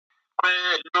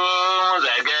ኩሉ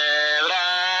ዘገብራ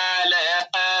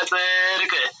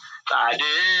ለጽድቅ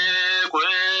ጻድቅ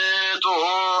ውእቱ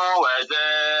ወዘያከብር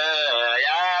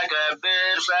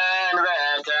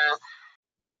ሰንበተ.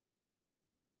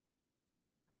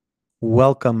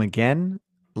 Welcome again,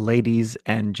 ladies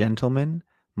and gentlemen,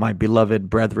 my beloved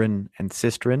brethren and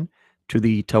sistren, to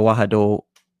the Tawahado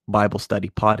Bible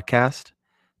Study Podcast.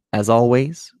 As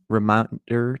always,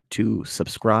 reminder to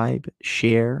subscribe,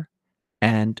 share,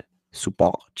 and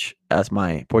support, as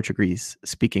my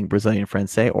Portuguese-speaking Brazilian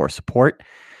friends say, or support.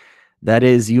 That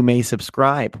is, you may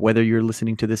subscribe, whether you're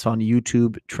listening to this on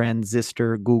YouTube,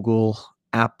 Transistor, Google,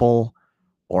 Apple,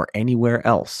 or anywhere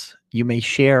else. You may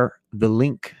share the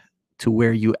link to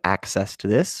where you access to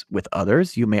this with others.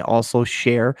 You may also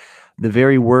share the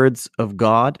very words of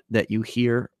God that you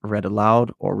hear read aloud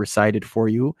or recited for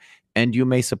you. And you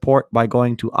may support by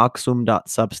going to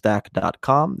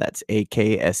aksum.substack.com. That's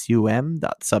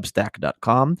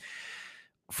aksum.substack.com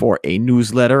for a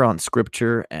newsletter on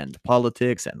scripture and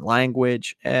politics and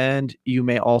language. And you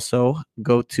may also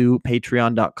go to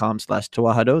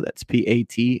patreon.com/Tawahado. That's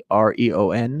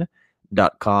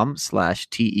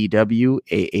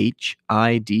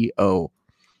patreon.com/TEWAHIDO.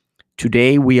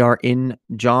 Today we are in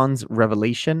John's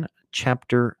Revelation,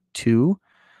 chapter 2,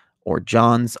 or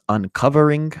John's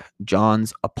Uncovering,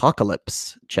 John's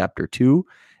Apocalypse, chapter 2,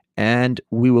 and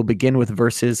we will begin with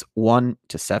verses 1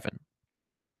 to 7.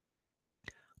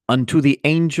 Unto the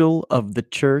angel of the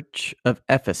church of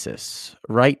Ephesus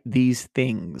write these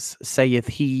things, saith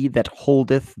he that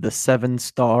holdeth the 7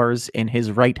 stars in his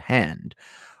right hand,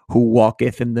 who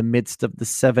walketh in the midst of the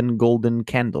 7 golden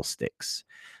candlesticks.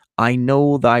 I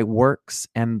know thy works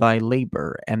and thy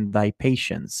labor and thy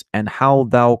patience, and how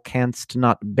thou canst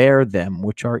not bear them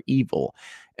which are evil,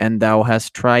 and thou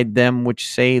hast tried them which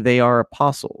say they are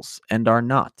apostles, and are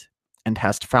not, and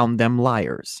hast found them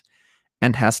liars,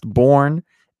 and hast borne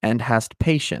and hast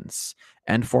patience,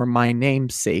 and for my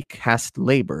name's sake hast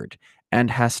labored, and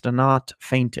hast not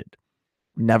fainted.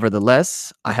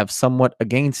 Nevertheless, I have somewhat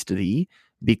against thee,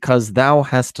 because thou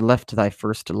hast left thy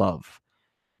first love.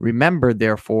 Remember,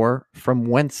 therefore, from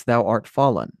whence thou art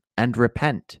fallen, and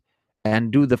repent,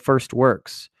 and do the first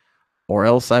works, or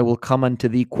else I will come unto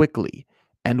thee quickly,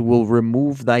 and will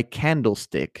remove thy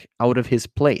candlestick out of his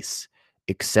place,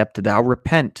 except thou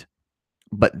repent.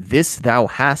 But this thou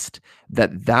hast,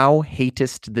 that thou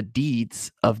hatest the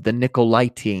deeds of the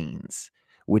Nicolaitans,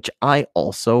 which I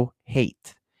also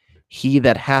hate. He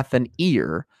that hath an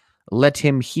ear, let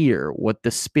him hear what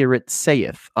the Spirit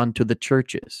saith unto the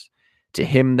churches. To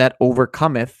him that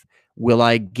overcometh will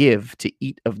I give to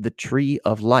eat of the tree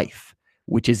of life,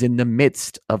 which is in the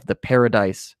midst of the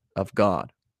paradise of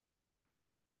God.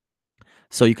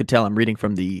 So you could tell I'm reading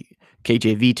from the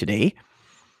KJV today.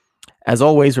 As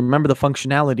always, remember the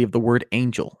functionality of the word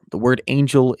angel. The word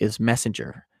angel is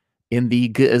messenger. In the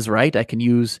Ge'ezrite, I can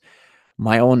use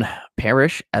my own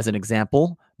parish as an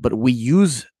example, but we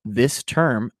use this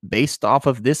term based off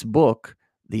of this book,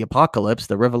 the Apocalypse,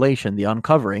 the Revelation, the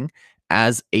Uncovering,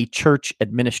 as a church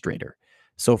administrator.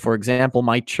 So, for example,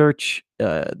 my church,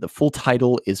 the full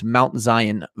title is Mount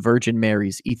Zion Virgin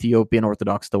Mary's Ethiopian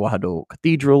Orthodox Tawahado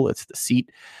Cathedral. It's the seat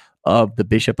of the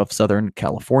Bishop of Southern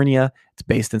California. It's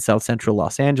based in South Central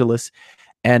Los Angeles.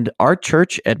 And our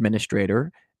church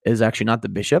administrator is actually not the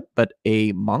bishop, but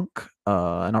a monk,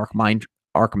 an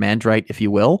archimandrite, if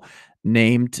you will,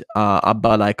 named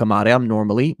Abba Laika Mariam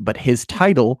normally, but his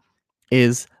title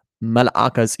is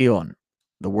Mal'ak Zion.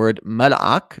 The word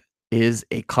Mal'ak is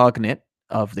a cognate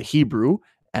of the Hebrew,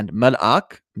 and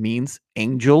Mal'ak means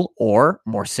angel, or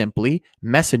more simply,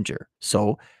 messenger.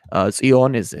 So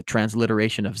Zion is a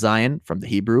transliteration of Zion from the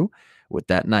Hebrew with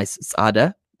that nice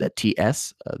Zada, that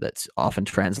TS, that's often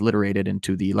transliterated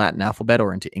into the Latin alphabet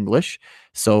or into English.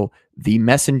 So the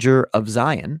messenger of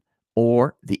Zion,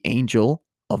 or the angel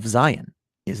of Zion,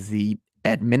 is the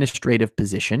administrative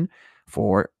position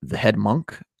for the head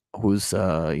monk, who's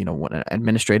an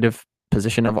administrative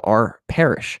position of our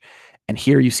parish. And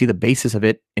here you see the basis of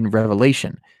it in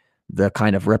Revelation. The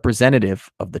kind of representative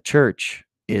of the church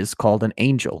is called an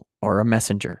angel or a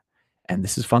messenger, and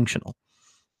this is functional.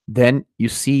 Then you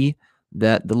see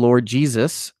that the Lord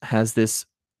Jesus has this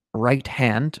right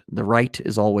hand. The right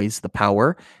is always the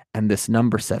power, and this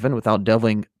number 7, without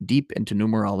delving deep into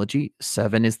numerology,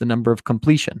 7 is the number of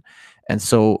completion. And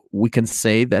so we can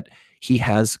say that he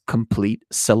has complete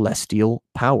celestial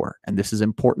power. And this is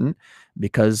important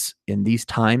because in these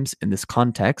times, in this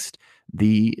context,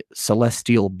 the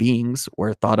celestial beings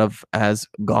were thought of as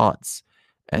gods.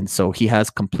 And so he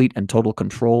has complete and total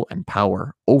control and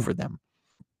power over them.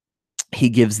 He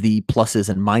gives the pluses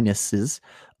and minuses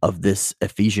of this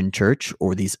Ephesian church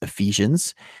or these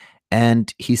Ephesians.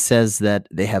 And he says that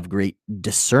they have great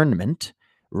discernment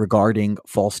regarding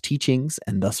false teachings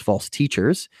and thus false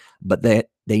teachers, but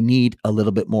they need a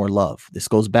little bit more love. This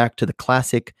goes back to the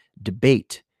classic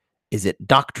debate. Is it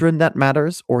doctrine that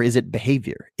matters, or is it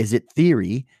behavior? Is it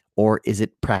theory, or is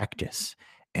it practice?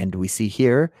 And we see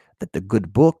here that the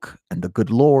good book and the good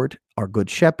Lord, our good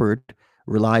shepherd,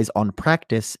 relies on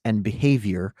practice and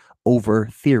behavior over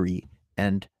theory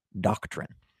and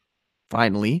doctrine.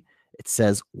 Finally, it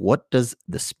says, what does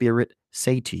the Spirit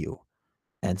say to you?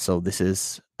 And so this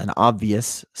is an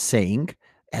obvious saying,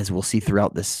 as we'll see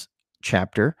throughout this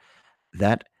chapter,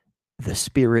 that the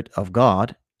Spirit of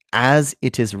God, as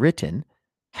it is written,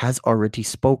 has already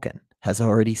spoken, has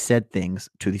already said things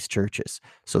to these churches.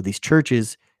 So these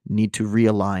churches need to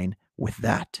realign with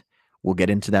that. We'll get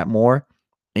into that more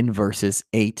in verses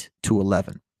 8 to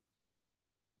 11.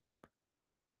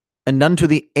 And unto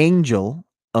the angel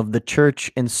of the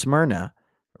church in Smyrna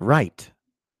write,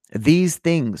 these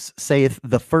things saith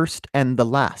the first and the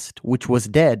last, which was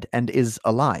dead and is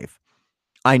alive.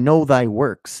 I know thy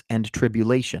works and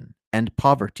tribulation and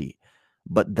poverty,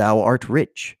 but thou art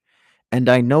rich. And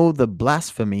I know the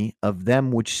blasphemy of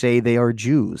them which say they are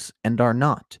Jews and are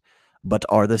not, but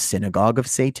are the synagogue of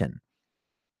Satan.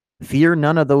 Fear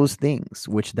none of those things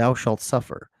which thou shalt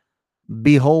suffer.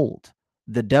 Behold,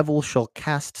 the devil shall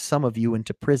cast some of you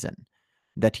into prison,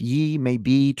 that ye may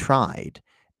be tried,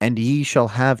 and ye shall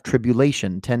have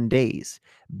tribulation 10 days.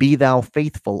 Be thou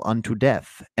faithful unto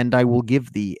death, and I will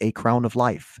give thee a crown of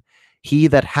life. He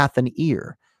that hath an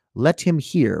ear, let him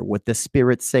hear what the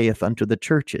Spirit saith unto the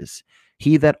churches.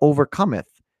 He that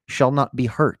overcometh shall not be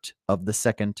hurt of the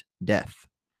second death.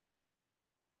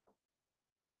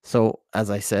 So, as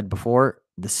I said before,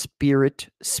 the Spirit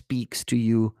speaks to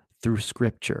you through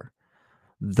Scripture.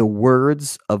 The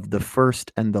words of the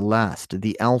first and the last,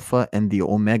 the Alpha and the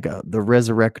Omega, the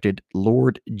resurrected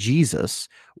Lord Jesus,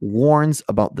 warns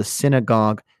about the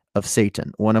synagogue of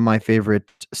Satan. One of my favorite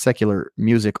secular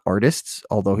music artists,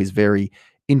 although he's very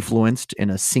influenced in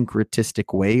a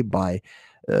syncretistic way by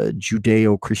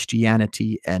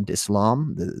Judeo-Christianity and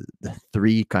Islam, the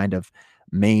three kind of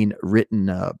main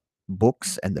written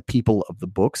books and the people of the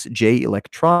books. Jay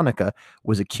Electronica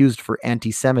was accused for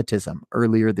anti-Semitism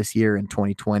earlier this year in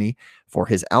 2020 for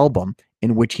his album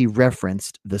in which he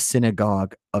referenced the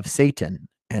synagogue of Satan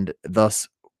and thus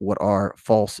what are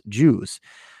false Jews.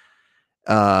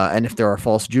 And if there are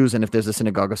false Jews and if there's a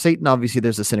synagogue of Satan, obviously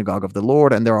there's a synagogue of the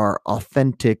Lord and there are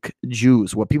authentic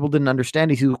Jews. What people didn't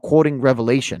understand is he was quoting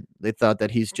Revelation. They thought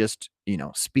that he's just,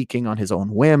 speaking on his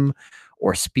own whim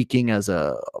or speaking as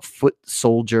a foot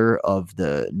soldier of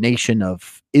the Nation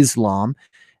of Islam,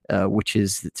 which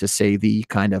is to say the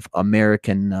kind of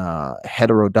American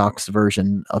heterodox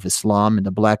version of Islam in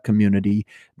the black community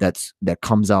that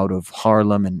comes out of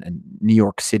Harlem and New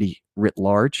York City writ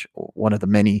large, one of the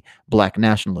many black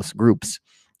nationalist groups.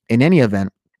 In any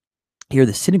event, here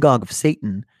the synagogue of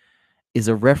Satan is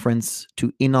a reference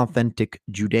to inauthentic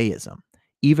Judaism.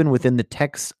 Even within the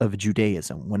texts of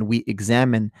Judaism, when we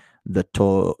examine the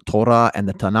Torah and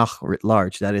the Tanakh writ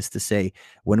large, that is to say,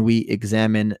 when we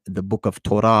examine the book of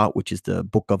Torah, which is the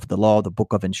book of the law, the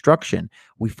book of instruction,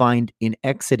 we find in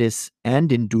Exodus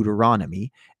and in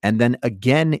Deuteronomy, and then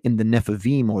again in the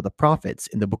Nephivim or the prophets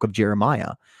in the book of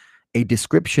Jeremiah, a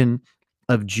description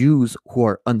of Jews who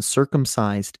are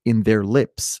uncircumcised in their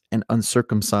lips and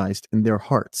uncircumcised in their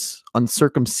hearts.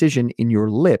 Uncircumcision in your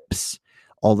lips,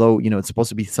 although, it's supposed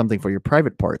to be something for your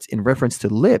private parts, in reference to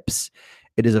lips,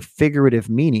 it is a figurative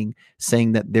meaning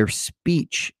saying that their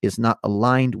speech is not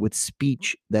aligned with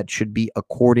speech that should be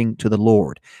according to the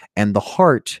Lord. And the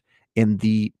heart, in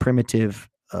the primitive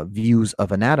views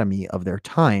of anatomy of their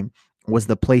time, was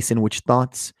the place in which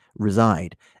thoughts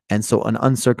reside. And so an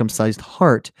uncircumcised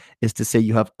heart is to say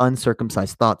you have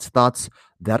uncircumcised thoughts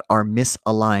that are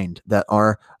misaligned, that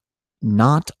are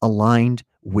not aligned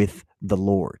with the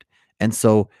Lord. And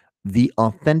so the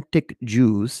authentic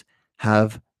Jews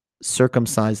have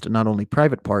circumcised not only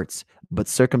private parts, but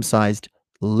circumcised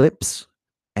lips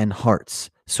and hearts,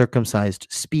 circumcised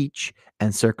speech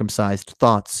and circumcised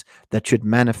thoughts that should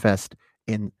manifest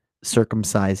in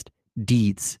circumcised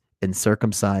deeds and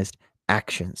circumcised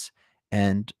actions.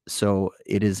 And so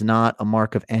it is not a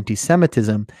mark of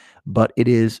anti-Semitism, but it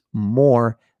is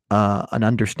more an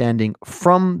understanding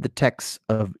from the texts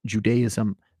of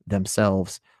Judaism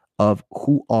themselves of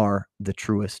who are the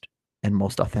truest and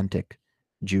most authentic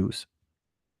Jews.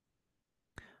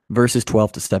 Verses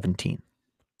 12 to 17.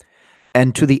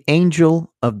 And to the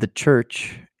angel of the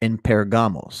church in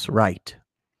Pergamos write,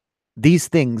 These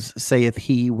things saith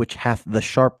he which hath the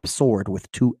sharp sword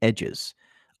with two edges.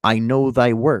 I know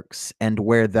thy works, and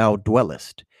where thou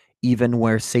dwellest, even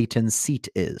where Satan's seat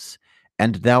is,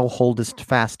 and thou holdest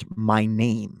fast my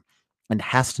name, and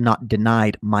hast not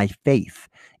denied my faith,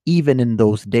 even in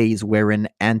those days wherein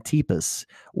Antipas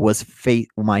was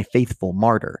my faithful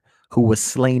martyr, who was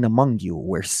slain among you,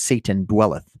 where Satan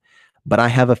dwelleth. But I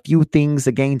have a few things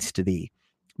against thee,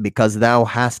 because thou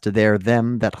hast there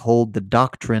them that hold the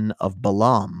doctrine of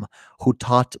Balaam, who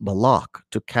taught Balak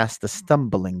to cast the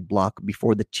stumbling block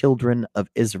before the children of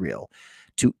Israel,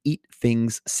 to eat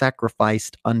things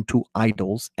sacrificed unto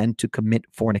idols, and to commit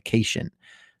fornication.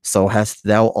 So hast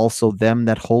thou also them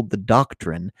that hold the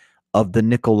doctrine of the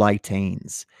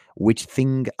Nicolaitanes, which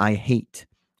thing I hate.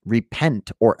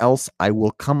 Repent, or else I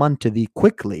will come unto thee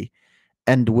quickly,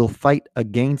 and will fight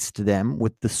against them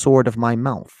with the sword of my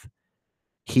mouth.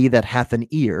 He that hath an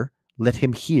ear, let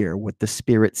him hear what the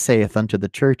Spirit saith unto the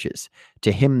churches.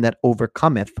 To him that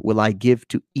overcometh will I give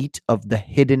to eat of the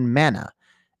hidden manna,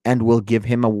 and will give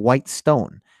him a white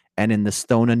stone, and in the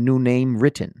stone a new name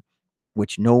written,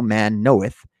 which no man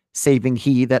knoweth, saving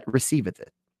he that receiveth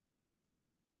it.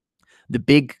 The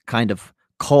big kind of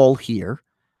call here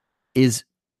is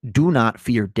do not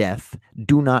fear death,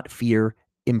 do not fear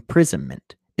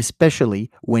imprisonment,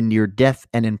 especially when your death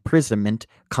and imprisonment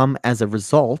come as a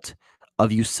result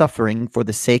of you suffering for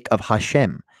the sake of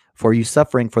Hashem, for you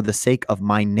suffering for the sake of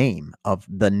my name, of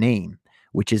the name,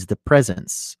 which is the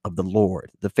presence of the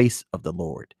Lord, the face of the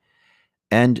Lord.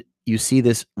 And you see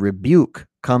this rebuke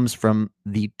comes from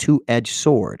the two-edged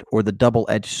sword, or the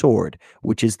double-edged sword,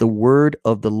 which is the word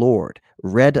of the Lord,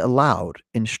 read aloud,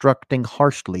 instructing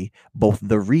harshly both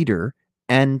the reader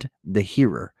and the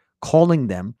hearer, calling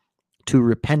them to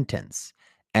repentance,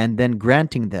 and then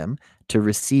granting them to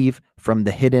receive from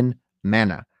the hidden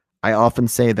manna. I often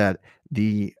say that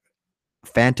the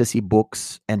fantasy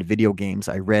books and video games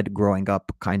I read growing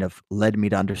up kind of led me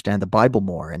to understand the Bible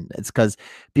more. And it's because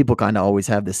people kind of always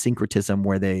have this syncretism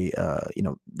where they,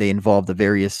 they involve the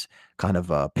various kind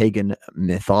of pagan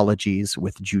mythologies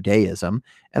with Judaism,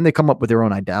 and they come up with their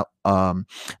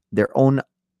own,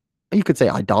 you could say,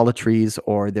 idolatries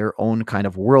or their own kind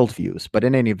of worldviews. But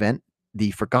in any event,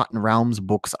 the Forgotten Realms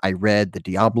books I read, the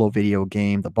Diablo video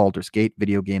game, the Baldur's Gate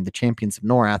video game, the Champions of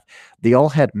Norath, they all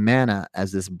had manna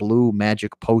as this blue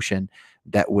magic potion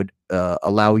that would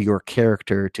allow your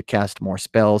character to cast more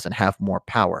spells and have more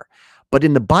power. But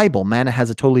in the Bible, manna has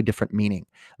a totally different meaning.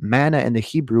 Manna in the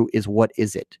Hebrew is what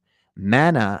is it?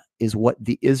 Manna is what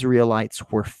the Israelites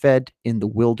were fed in the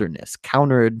wilderness,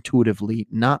 counterintuitively,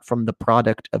 not from the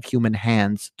product of human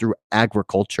hands through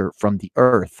agriculture from the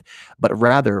earth, but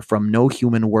rather from no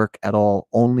human work at all,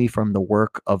 only from the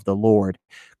work of the Lord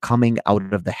coming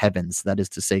out of the heavens, that is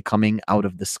to say, coming out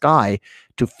of the sky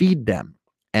to feed them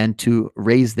and to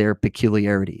raise their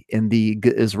peculiarity. In the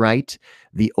Ge'ez,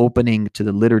 the opening to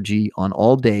the liturgy on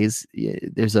all days,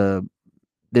 there's a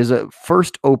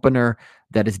first opener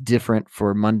that is different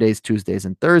for Mondays, Tuesdays,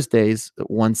 and Thursdays.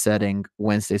 One setting,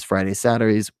 Wednesdays, Fridays,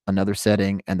 Saturdays, another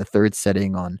setting, and the third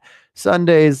setting on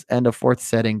Sundays, and a fourth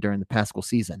setting during the Paschal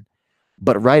season.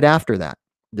 But right after that,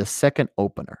 the second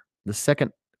opener, the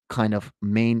second kind of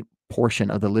main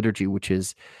portion of the liturgy, which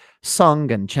is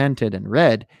sung and chanted and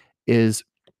read, is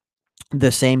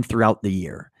the same throughout the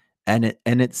year. And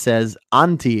it says,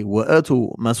 Anti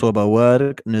wa'atu maswaba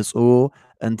warq nis'u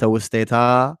anta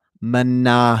wasteta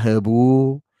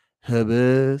manahabu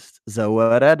ህብስት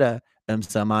ዘወረደ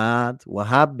እምሰማያት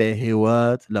ወሀበ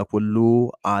ሕይወት ለኩሉ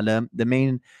ዓለም. The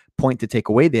main point to take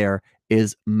away there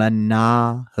is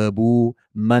manna, habu.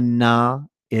 Manna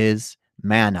is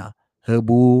manna.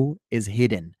 Habu is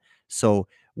hidden. So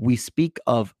we speak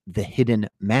of the hidden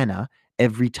manna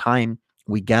every time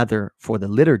we gather for the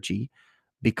liturgy,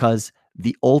 because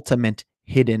the ultimate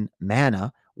hidden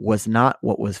manna was not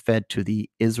what was fed to the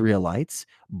Israelites,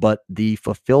 but the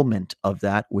fulfillment of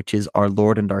that, which is our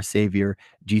Lord and our Savior,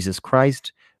 Jesus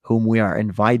Christ, whom we are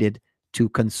invited to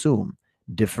consume,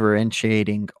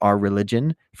 differentiating our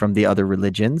religion from the other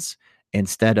religions.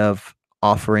 Instead of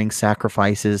offering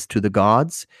sacrifices to the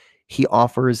gods, he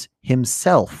offers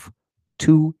himself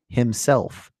to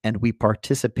himself, and we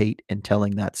participate in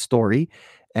telling that story,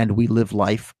 and we live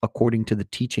life according to the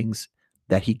teachings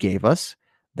that he gave us,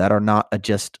 that are not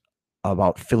just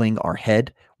about filling our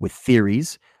head with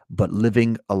theories, but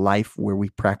living a life where we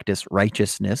practice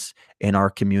righteousness in our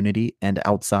community and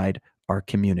outside our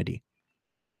community.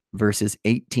 Verses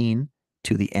 18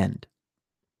 to the end.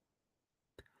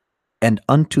 And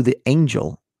unto the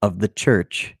angel of the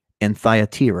church in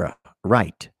Thyatira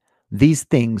write, These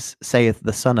things saith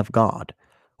the Son of God,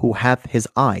 who hath his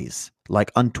eyes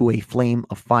like unto a flame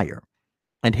of fire,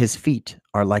 and his feet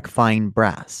are like fine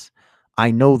brass.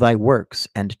 I know thy works,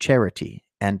 and charity,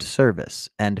 and service,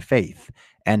 and faith,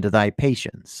 and thy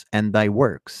patience, and thy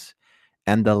works,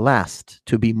 and the last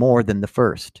to be more than the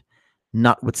first.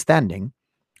 Notwithstanding,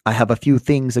 I have a few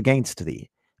things against thee,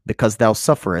 because thou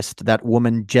sufferest that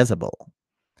woman Jezebel,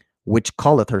 which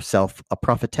calleth herself a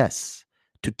prophetess,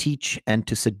 to teach and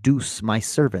to seduce my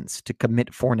servants to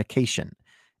commit fornication,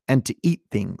 and to eat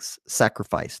things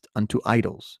sacrificed unto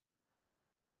idols.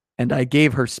 And I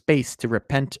gave her space to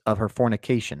repent of her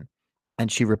fornication,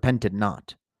 and she repented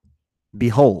not.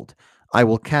 Behold, I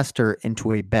will cast her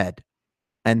into a bed,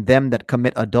 and them that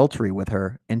commit adultery with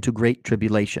her into great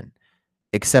tribulation,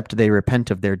 except they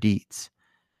repent of their deeds.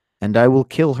 And I will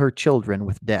kill her children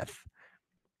with death.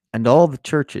 And all the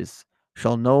churches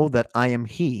shall know that I am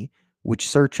he which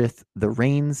searcheth the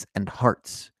reins and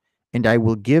hearts, and I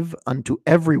will give unto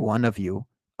every one of you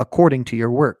according to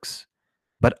your works.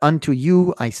 But unto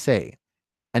you I say,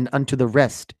 and unto the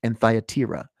rest in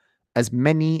Thyatira, as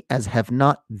many as have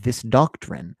not this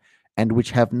doctrine, and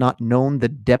which have not known the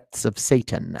depths of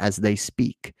Satan as they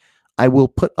speak, I will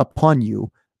put upon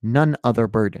you none other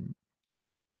burden,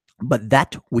 but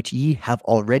that which ye have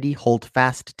already hold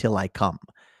fast till I come.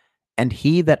 And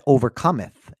he that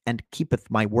overcometh and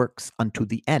keepeth my works unto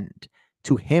the end,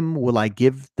 to him will I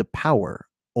give the power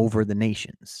over the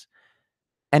nations.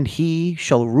 And he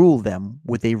shall rule them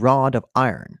with a rod of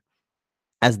iron,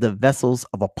 as the vessels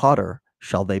of a potter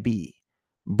shall they be,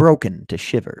 broken to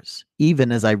shivers,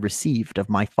 even as I received of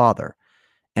my Father.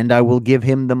 And I will give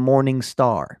him the morning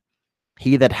star.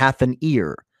 He that hath an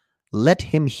ear, let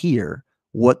him hear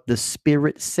what the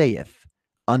Spirit saith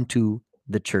unto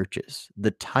the churches.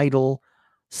 The title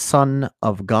Son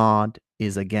of God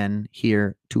is again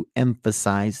here to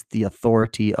emphasize the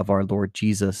authority of our Lord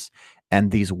Jesus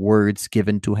and these words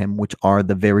given to him, which are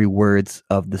the very words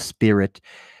of the Spirit.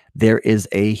 There is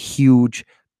a huge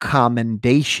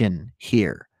commendation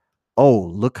here. Oh,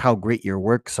 look how great your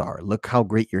works are. Look how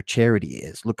great your charity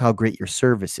is. Look how great your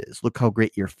service is. Look how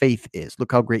great your faith is.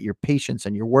 Look how great your patience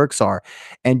and your works are.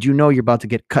 And you know you're about to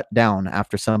get cut down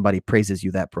after somebody praises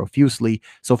you that profusely.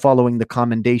 So following the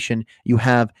commendation, you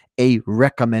have a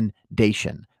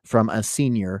recommendation from a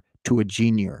senior to a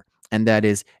junior. And that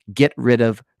is, get rid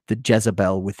of the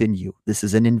Jezebel within you. This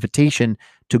is an invitation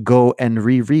to go and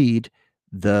reread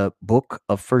the book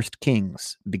of First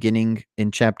Kings, beginning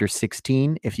in chapter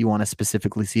 16, if you want to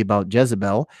specifically see about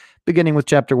Jezebel, beginning with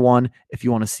chapter 1, if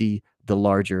you want to see the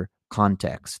larger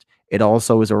context. It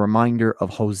also is a reminder of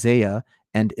Hosea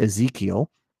and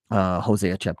Ezekiel,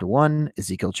 Hosea chapter 1,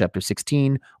 Ezekiel chapter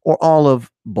 16, or all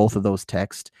of both of those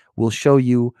texts will show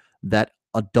you that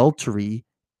adultery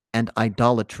and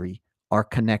idolatry are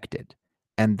connected,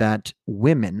 and that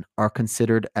women are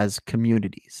considered as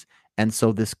communities. And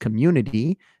so this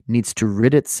community needs to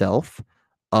rid itself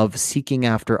of seeking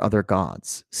after other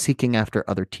gods, seeking after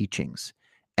other teachings,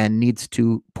 and needs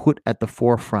to put at the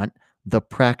forefront the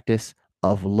practice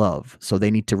of love. So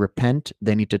they need to repent,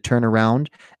 they need to turn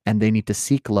around, and they need to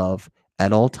seek love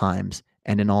at all times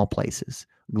and in all places.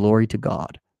 Glory to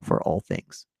God for all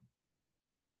things.